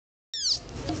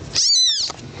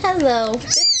Hello.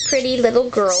 This pretty little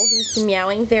girl who's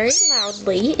meowing very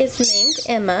loudly is named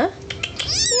Emma.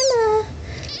 Emma.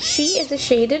 She is a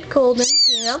shaded golden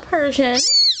female Persian,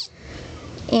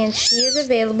 and she is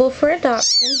available for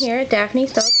adoption here at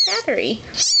Daphne's dog Cattery.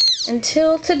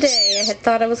 Until today, I had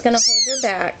thought I was going to hold her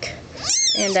back,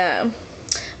 and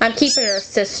I'm keeping her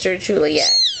sister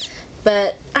Juliet.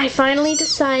 But I finally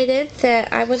decided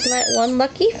that I would let one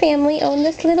lucky family own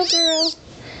this little girl.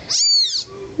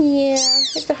 Yeah,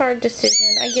 it's a hard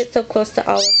decision. I get so close to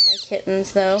all of my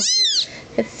kittens, though.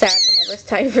 It's sad whenever it's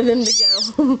time for them to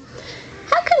go.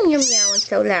 How come you're meowing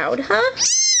so loud, huh?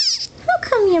 How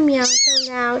come you're meowing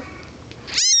so loud?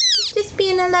 Is just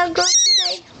being a loud girl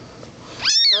today?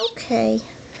 Okay.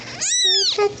 Let me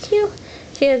pet you.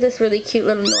 She has this really cute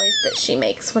little noise that she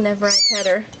makes whenever I pet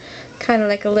her. Kind of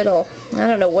like a little, I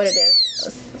don't know what it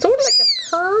is. Sort of like a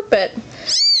purr, but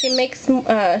she makes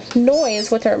noise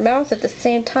with her mouth at the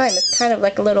same time. It's kind of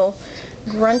like a little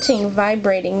grunting,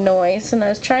 vibrating noise. And I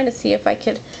was trying to see if I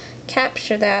could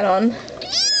capture that on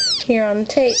here on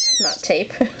tape. Not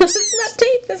tape. This is not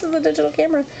tape. This is a digital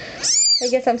camera. I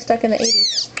guess I'm stuck in the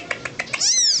 80s.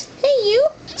 Hey, you.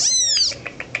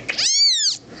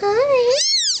 Hi.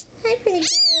 Hi, pretty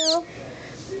girl.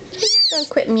 You're not going to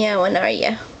quit meowing, are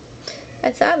you?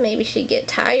 I thought maybe she'd get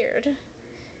tired.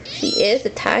 She is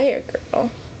a tired girl.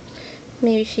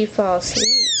 Maybe she'd fall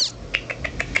asleep.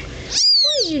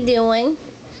 What are you doing?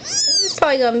 This is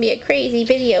probably going to be a crazy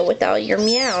video with all your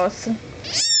meows.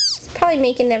 It's probably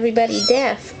making everybody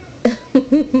deaf.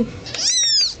 Hey,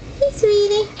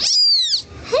 sweetie.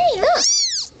 Hey, look.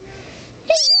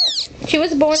 Hey, look. She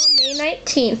was born on May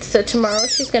 19th, so tomorrow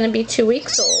she's going to be 2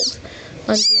 weeks old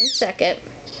on June 2nd.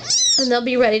 And they'll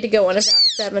be ready to go in about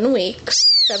 7 weeks.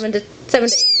 7 to 8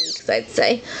 weeks, I'd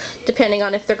say. Depending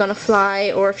on if they're going to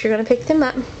fly or if you're going to pick them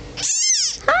up.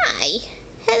 Hi.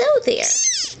 Hello there.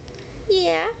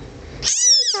 Yeah. Are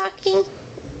you talking? Are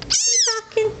you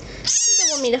talking? You don't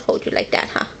want me to hold you like that,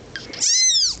 huh?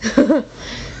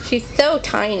 She's so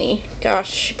tiny.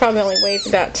 Gosh, she probably only weighs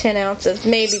about 10 ounces.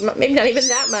 Maybe not even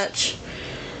that much.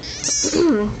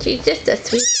 She's just a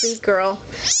sweet, sweet girl.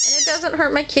 And it doesn't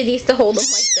hurt my kitties to hold them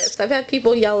like this. I've had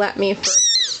people yell at me for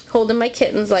holding my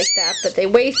kittens like that, but they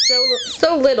weigh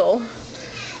so little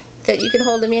that you can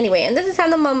hold them anyway. And this is how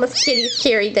the mama's kitties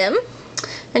carry them.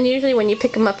 And usually when you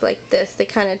pick them up like this, they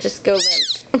kind of just go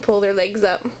limp and pull their legs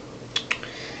up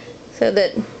so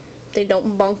that they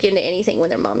don't bump into anything when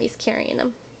their mommy's carrying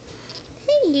them.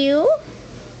 Hey, you.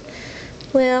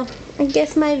 Well, I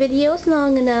guess my video's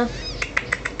long enough.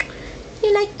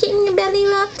 You like getting your belly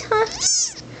rubbed, huh?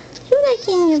 You like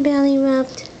getting your belly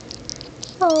rubbed.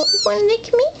 Oh, you want to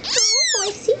lick me? Oh,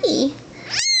 I see.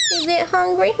 Is it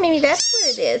hungry? Maybe that's what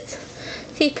it is.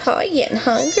 She's probably getting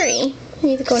hungry.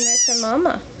 Need to go nurse her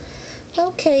mama.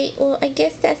 Okay, well, I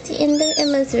guess that's the end of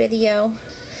Emma's video.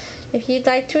 If you'd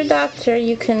like to adopt her,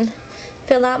 you can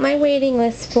fill out my waiting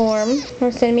list form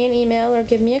or send me an email or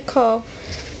give me a call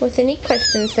with any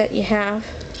questions that you have.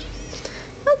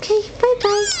 Okay,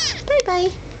 bye-bye.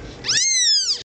 Bye-bye.